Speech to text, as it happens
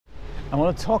I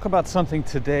want to talk about something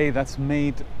today that's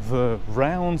made the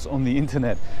rounds on the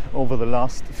internet over the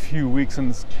last few weeks and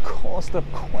has caused up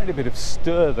quite a bit of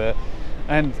stir there.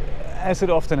 And as it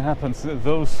often happens,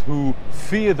 those who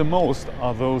fear the most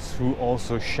are those who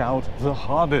also shout the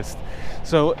hardest.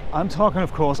 So I'm talking,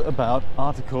 of course, about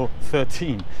Article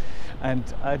 13. And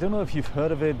I don't know if you've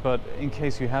heard of it, but in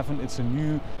case you haven't, it's a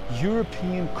new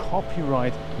European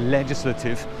copyright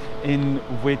legislative in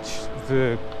which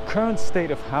the current state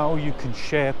of how you can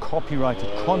share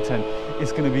copyrighted content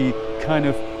is going to be kind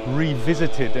of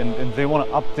revisited, and they want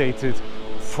to update it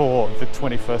for the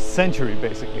 21st century,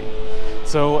 basically.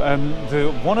 So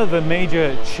one of the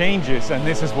major changes, and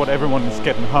this is what everyone is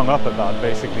getting hung up about,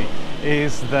 basically,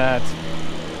 is that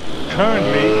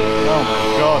currently, oh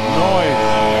my God,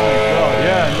 noise,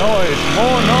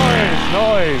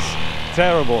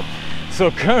 terrible.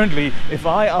 So currently, if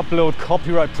I upload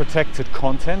copyright protected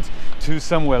content to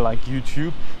somewhere like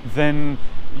YouTube, then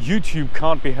YouTube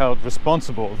can't be held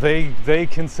responsible. They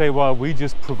can say, well, we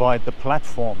just provide the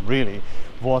platform, really.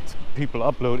 What people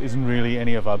upload isn't really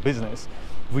any of our business.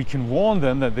 We can warn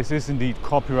them that this is indeed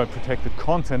copyright protected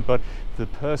content, but the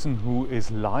person who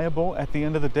is liable at the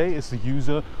end of the day is the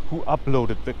user who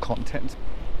uploaded the content.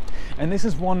 And this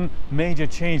is one major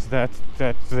change that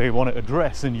they want to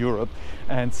address in Europe,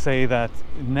 and say that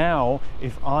now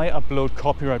if I upload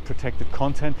copyright protected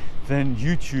content, then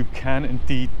YouTube can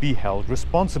indeed be held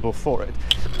responsible for it.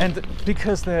 And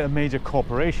because they're a major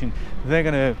corporation, they're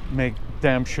going to make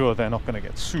damn sure they're not going to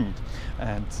get sued.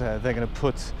 And they're going to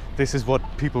put, this is what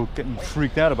people getting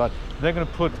freaked out about, they're going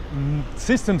to put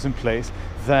systems in place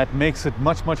that makes it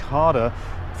much harder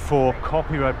for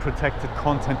copyright protected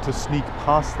content to sneak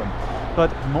past them.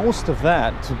 But most of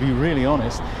that, to be really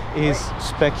honest, is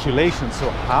speculation. So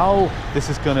how this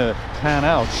is going to pan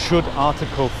out, should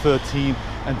Article 13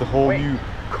 and the whole new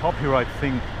copyright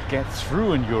thing get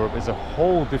through in Europe, is a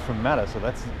whole different matter. So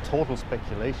that's total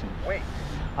speculation.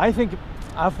 I think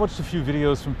I've watched a few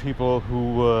videos from people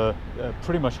who were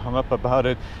pretty much hung up about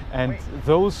it, and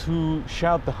those who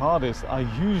shout the hardest are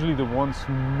usually the ones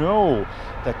who know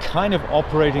they're kind of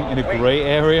operating in a gray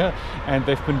area and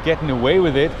they've been getting away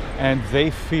with it, and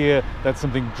they fear that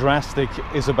something drastic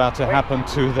is about to happen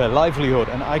to their livelihood,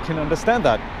 and I can understand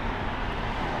that.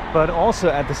 But also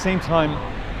at the same time,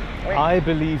 I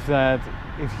believe that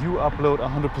if you upload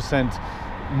 100%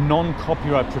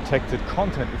 non-copyright protected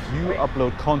content, if you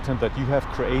upload content that you have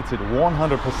created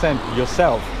 100%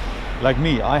 yourself, like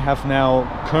me, I have now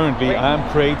currently, I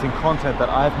am creating content that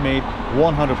I've made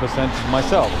 100%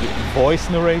 myself. The voice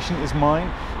narration is mine,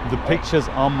 the pictures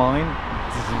are mine.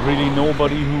 There's really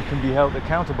nobody who can be held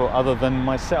accountable other than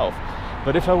myself.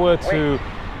 But if I were to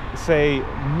say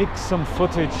mix some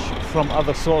footage from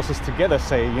other sources together,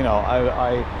 say, you know,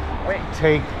 I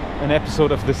take an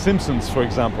episode of The Simpsons, for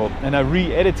example, and I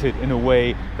re-edit it in a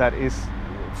way that is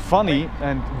funny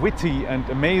and witty and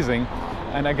amazing,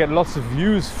 and I get lots of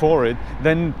views for it,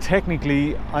 then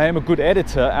technically I am a good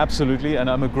editor, absolutely, and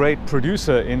I'm a great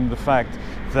producer in the fact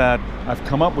that I've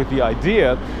come up with the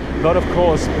idea. But of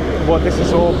course, what this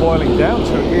is all boiling down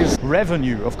to is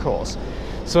revenue, of course.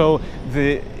 So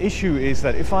the issue is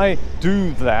that if I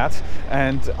do that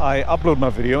and I upload my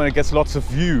video and it gets lots of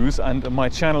views and my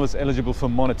channel is eligible for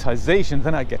monetization,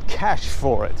 then I get cash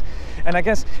for it. And I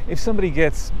guess if somebody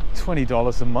gets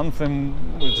 $20 a month, then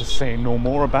we'll just say no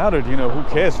more about it, you know, who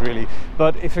cares really?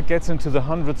 But if it gets into the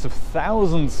hundreds of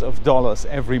thousands of dollars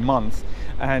every month,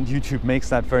 and YouTube makes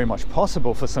that very much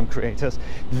possible for some creators,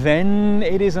 then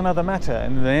it is another matter.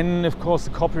 And then, of course,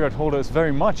 the copyright holder is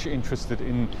very much interested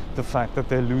in the fact that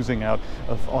they're losing out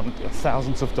on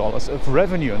thousands of dollars of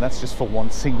revenue, and that's just for one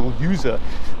single user.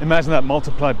 Imagine that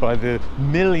multiplied by the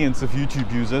millions of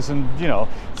YouTube users, and you know,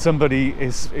 somebody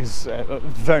is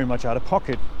very much out of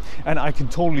pocket. And I can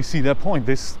totally see their point.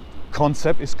 This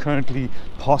concept is currently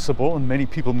possible and many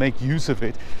people make use of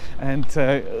it, and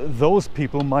those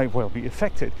people might well be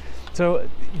affected. So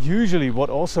usually what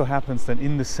also happens then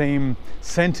in the same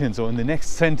sentence or in the next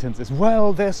sentence is,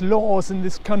 well, there's laws in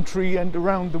this country and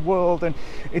around the world and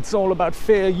it's all about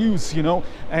fair use, you know.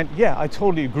 And yeah, I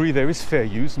totally agree, there is fair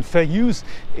use, and fair use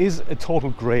is a total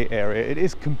gray area. It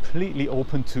is completely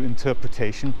open to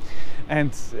interpretation.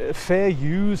 And fair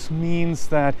use means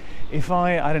that if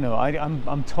I don't know,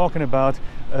 I'm talking about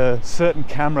a certain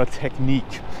camera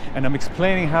technique, and I'm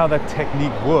explaining how that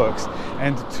technique works,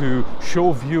 and to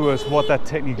show viewers what that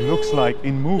technique looks like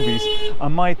in movies, I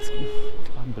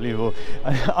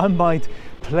might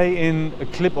play in a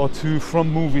clip or two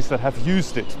from movies that have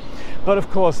used it. But of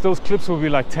course, those clips will be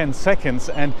like 10 seconds,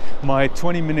 and my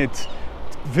 20-minute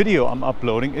video I'm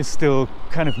uploading is still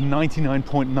kind of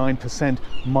 99.9%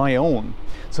 my own.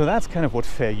 So that's kind of what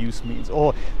fair use means.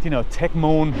 Or, you know,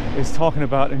 Techmoan is talking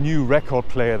about a new record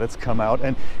player that's come out,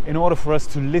 and in order for us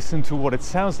to listen to what it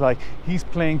sounds like, he's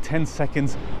playing 10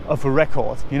 seconds of a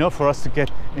record, you know, for us to get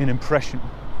an impression.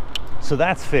 So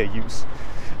that's fair use.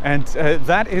 And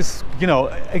that is, you know,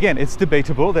 again, it's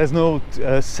debatable. There's no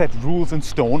set rules in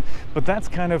stone, but that's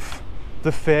kind of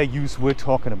the fair use we're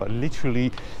talking about.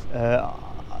 Literally,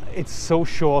 it's so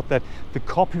short that the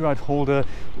copyright holder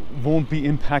won't be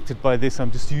impacted by this.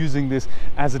 I'm just using this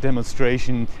as a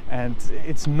demonstration, and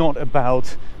it's not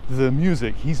about the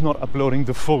music. He's not uploading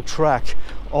the full track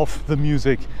of the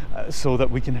music so that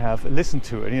we can have a listen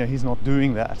to it. You know, he's not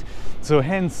doing that. So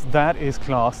hence that is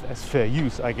classed as fair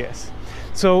use, I guess.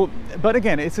 So, but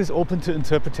again, it is open to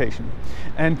interpretation.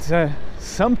 And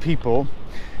some people,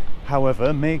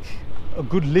 however, make a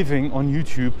good living on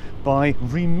YouTube by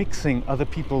remixing other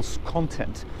people's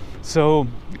content. So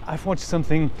I've watched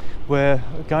something where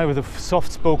a guy with a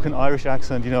soft-spoken Irish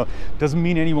accent, you know, doesn't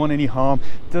mean anyone any harm,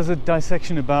 does a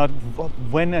dissection about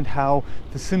when and how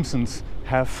the Simpsons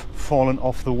have fallen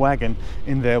off the wagon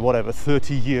in their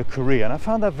 30-year career. And I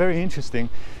found that very interesting,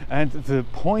 and the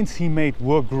points he made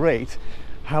were great.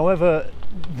 However,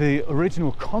 the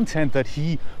original content that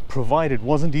he provided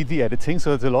was indeed the editing, so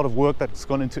there's a lot of work that's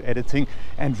gone into editing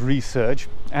and research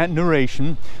and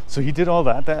narration. So he did all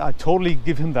that. I totally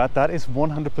give him that. That is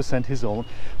 100% his own.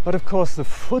 But of course, the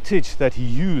footage that he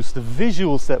used, the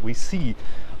visuals that we see,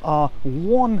 are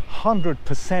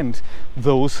 100%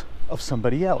 those of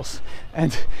somebody else.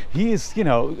 And he is, you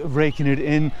know, raking it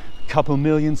in, couple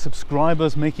million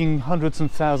subscribers, making hundreds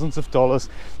and thousands of dollars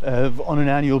on an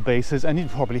annual basis, and he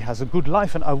probably has a good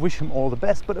life, and I wish him all the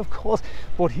best. But of course,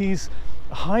 what he's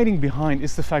hiding behind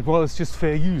is the fact, well, it's just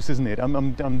fair use, isn't it?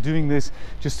 I'm doing this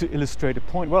just to illustrate a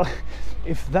point. Well,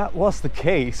 if that was the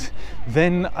case,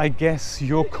 then I guess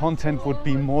your content would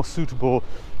be more suitable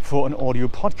for an audio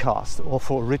podcast or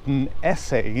for a written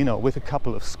essay, you know, with a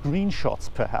couple of screenshots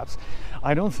perhaps.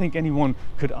 I don't think anyone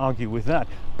could argue with that.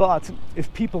 But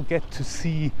if people get to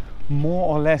see more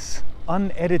or less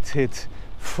unedited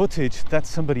footage that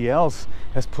somebody else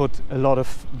has put a lot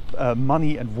of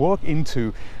money and work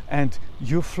into, and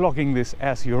you're flogging this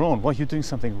as your own, well, you're doing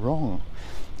something wrong.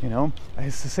 You know,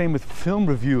 it's the same with film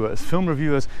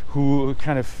reviewers who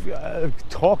kind of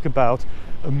talk about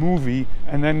a movie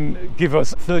and then give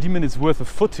us 30 minutes worth of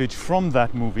footage from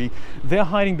that movie. They're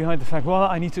hiding behind the fact, well,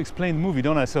 I need to explain the movie,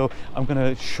 don't I? So I'm going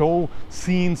to show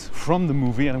scenes from the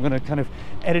movie, and I'm going to kind of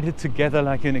edit it together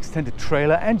like an extended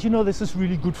trailer. And, you know, this is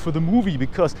really good for the movie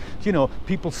because, you know,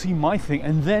 people see my thing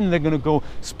and then they're going to go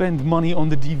spend money on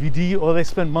the DVD, or they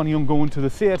spend money on going to the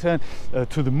theater,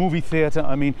 to the movie theater,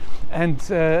 I mean. And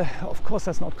of course,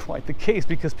 that's not quite the case,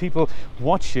 because people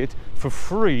watch it for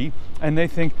free and they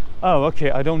think, oh, okay,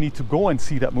 I don't need to go and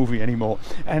see that movie anymore.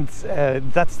 And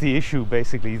that's the issue,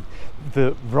 basically.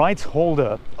 The rights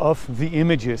holder of the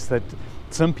images that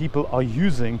some people are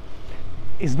using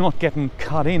is not getting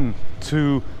cut in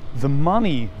to the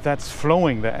money that's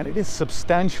flowing there. And it is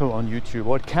substantial on YouTube,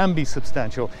 or it can be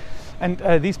substantial. And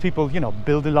these people, you know,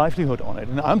 build a livelihood on it.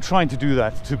 And I'm trying to do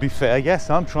that, to be fair. Yes,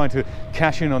 I'm trying to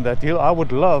cash in on that deal. I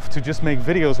would love to just make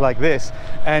videos like this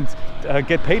and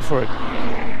get paid for it.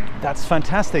 That's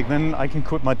fantastic. Then I can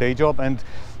quit my day job, and,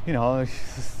 you know,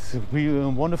 it's a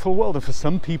wonderful world. And for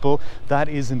some people, that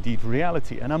is indeed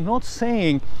reality. And I'm not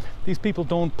saying these people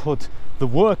don't put the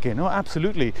work in. No,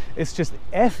 absolutely. It's just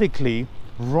ethically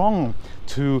wrong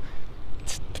to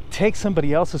take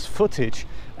somebody else's footage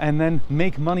and then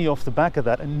make money off the back of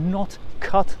that and not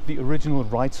cut the original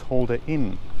rights holder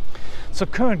in. So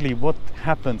currently what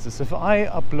happens is, if I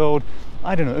upload,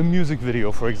 I don't know, a music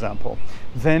video, for example,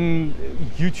 then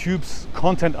YouTube's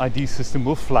content ID system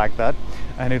will flag that,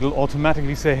 and it'll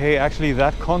automatically say, hey, actually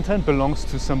that content belongs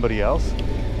to somebody else.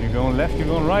 You're going left, you're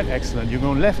going right, excellent. You're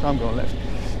going left, I'm going left.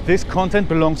 This content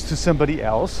belongs to somebody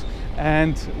else,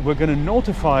 and we're going to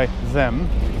notify them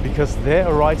because they're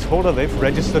a rights holder, they've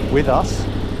registered with us,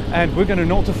 and we're going to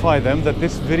notify them that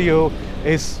this video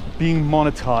is being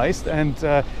monetized, and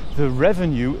the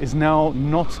revenue is now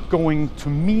not going to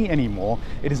me anymore.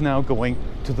 It is now going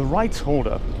to the rights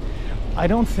holder. I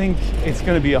don't think it's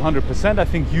going to be 100%. I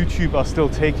think YouTube are still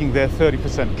taking their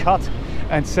 30% cut,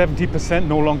 and 70%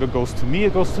 no longer goes to me,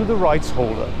 it goes to the rights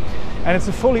holder. And it's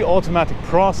a fully automatic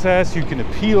process. You can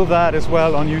appeal that as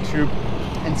well on YouTube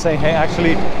and say, hey,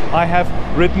 actually, I have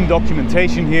written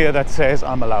documentation here that says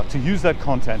I'm allowed to use that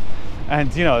content.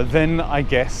 And, you know, then I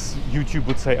guess YouTube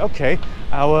would say, okay,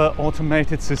 our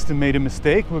automated system made a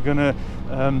mistake. We're going to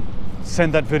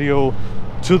send that video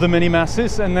to the many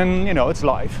masses, and then, you know, it's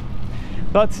live.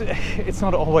 But it's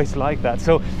not always like that.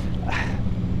 So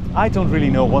I don't really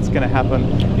know what's going to happen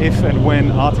if and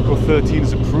when Article 13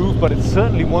 is approved, but it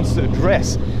certainly wants to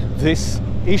address this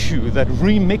issue that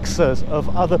remixers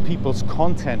of other people's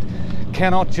content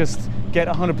cannot just get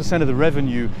 100% of the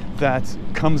revenue that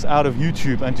comes out of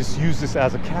YouTube and just use this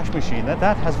as a cash machine.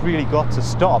 That has really got to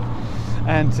stop.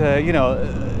 And you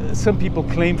know, some people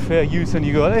claim fair use, and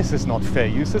you go, this is not fair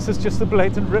use, this is just a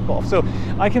blatant rip-off. So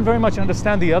I can very much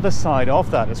understand the other side of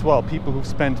that as well. People who've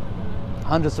spent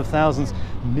hundreds of thousands,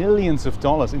 millions of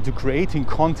dollars into creating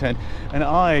content, and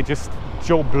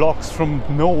Joe Bloggs from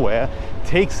nowhere,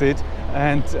 takes it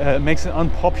and makes an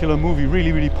unpopular movie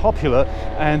really, really popular,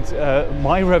 and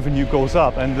my revenue goes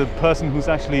up, and the person who's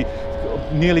actually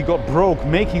nearly got broke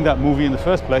making that movie in the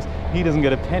first place, he doesn't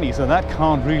get a penny. So that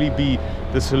can't really be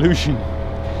the solution.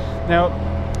 Now,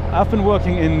 I've been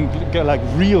working in like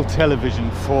real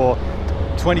television for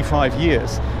 25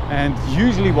 years, and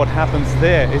usually what happens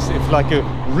there is if like a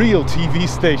real TV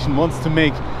station wants to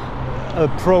make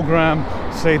a program,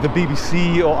 say the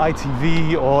BBC or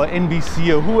ITV or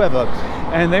NBC or whoever,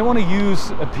 and they want to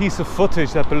use a piece of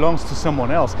footage that belongs to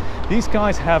someone else, these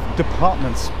guys have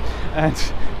departments, and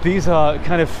these are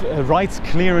kind of rights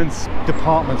clearance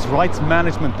departments, rights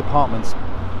management departments.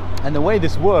 And the way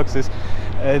this works is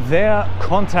they're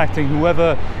contacting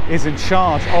whoever is in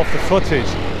charge of the footage,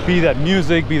 be that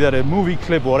music, be that a movie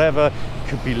clip, whatever.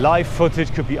 Could be live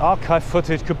footage, could be archive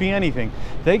footage, could be anything.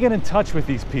 They get in touch with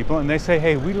these people and they say,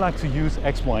 hey, we'd like to use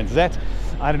X, Y, and Z.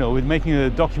 I don't know, we're making a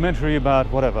documentary about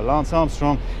whatever, Lance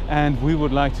Armstrong, and we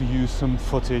would like to use some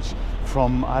footage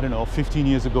from, I don't know, 15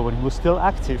 years ago when he was still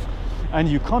active. And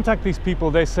you contact these people,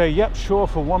 they say, yep, sure,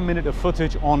 for 1 minute of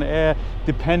footage on air,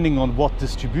 depending on what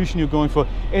distribution you're going for,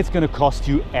 it's going to cost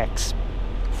you X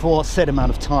for a set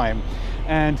amount of time.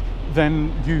 And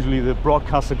then usually the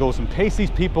broadcaster goes and pays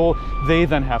these people, they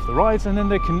then have the rights, and then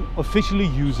they can officially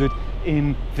use it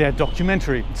in their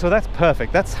documentary. So that's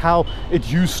perfect. That's how it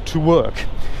used to work.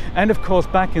 And of course,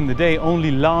 back in the day,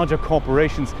 only larger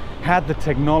corporations had the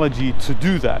technology to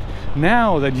do that.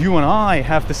 Now that you and I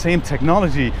have the same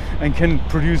technology and can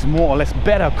produce more or less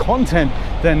better content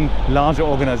than larger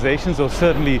organizations, or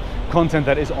certainly content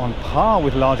that is on par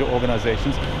with larger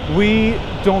organizations, we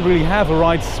don't really have a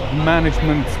rights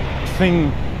management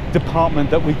department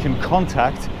that we can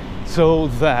contact, so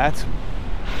that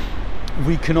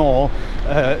we can all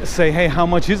say, hey, how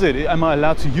much is it? Am I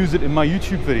allowed to use it in my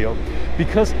YouTube video?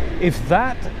 Because if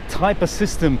that type of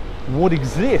system would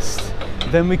exist,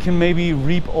 then we can maybe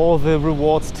reap all the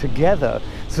rewards together.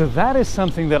 So that is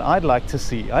something that I'd like to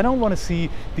see. I don't want to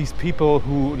see these people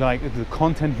who like the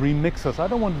content remixers, I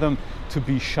don't want them to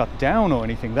be shut down or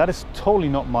anything. That is totally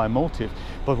not my motive.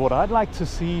 But what I'd like to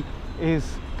see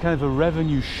is kind of a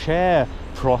revenue share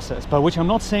process, by which I'm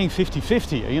not saying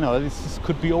 50-50, you know, this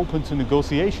could be open to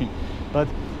negotiation. But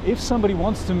if somebody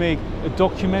wants to make a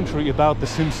documentary about The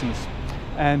Simpsons,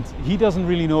 and he doesn't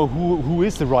really know who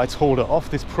is the rights holder of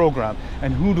this program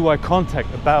and who do I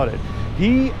contact about it,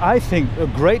 I think a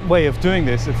great way of doing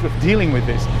this, of dealing with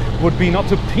this, would be not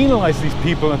to penalize these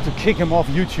people and to kick them off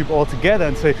YouTube altogether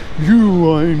and say, you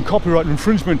are in copyright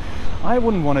infringement. I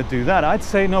wouldn't want to do that. I'd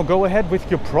say, no, go ahead with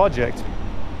your project,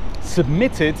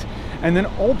 submit it, and then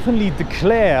openly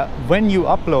declare when you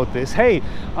upload this, hey,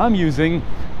 I'm using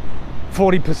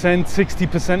 40%,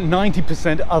 60%,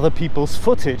 90% other people's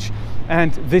footage,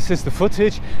 and this is the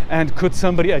footage, and could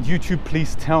somebody at YouTube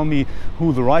please tell me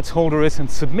who the rights holder is,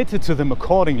 and submit it to them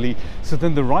accordingly, so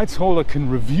then the rights holder can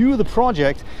review the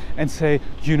project and say,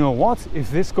 you know what,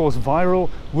 if this goes viral,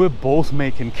 we're both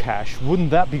making cash.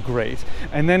 Wouldn't that be great?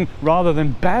 And then rather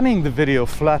than banning the video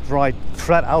flat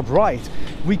outright,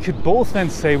 we could both then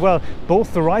say, well,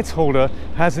 both the rights holder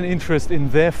has an interest in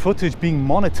their footage being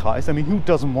monetized. I mean, who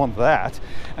doesn't want that?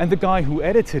 And the guy who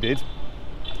edited it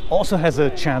also has a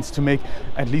chance to make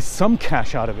at least some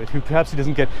cash out of it. Perhaps he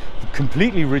doesn't get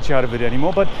completely rich out of it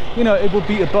anymore, but you know, it would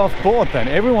be above board then.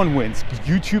 Everyone wins.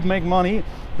 YouTube make money,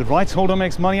 the rights holder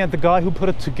makes money, and the guy who put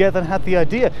it together and had the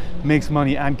idea makes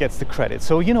money and gets the credit.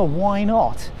 So, you know, why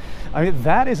not? I mean,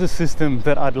 that is a system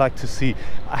that I'd like to see.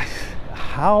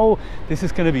 How this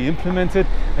is going to be implemented,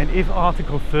 and if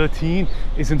Article 13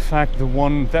 is in fact the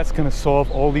one that's going to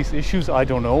solve all these issues, I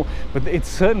don't know, but it's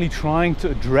certainly trying to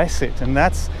address it, and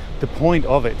that's the point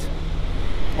of it.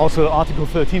 Also, Article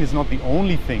 13 is not the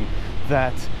only thing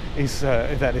that is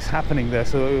happening there.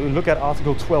 So look at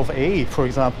Article 12A, for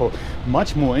example,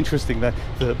 much more interesting, that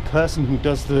the person who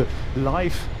does the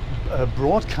live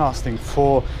broadcasting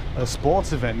for a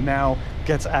sports event now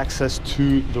gets access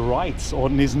to the rights, or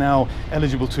is now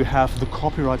eligible to have the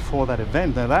copyright for that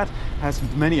event. Now that has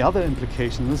many other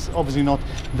implications. It's obviously not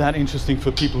that interesting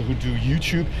for people who do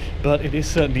YouTube, but it is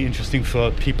certainly interesting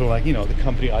for people like, you know, the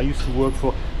company I used to work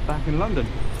for back in London.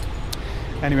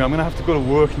 Anyway, I'm gonna have to go to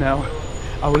work now.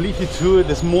 I will leave you to it.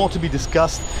 There's more to be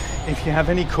discussed. If you have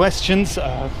any questions,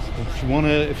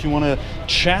 if you wanna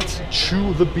chat,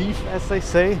 chew the beef, as they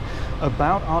say,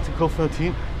 about Article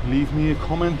 13, leave me a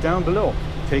comment down below.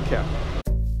 Take care.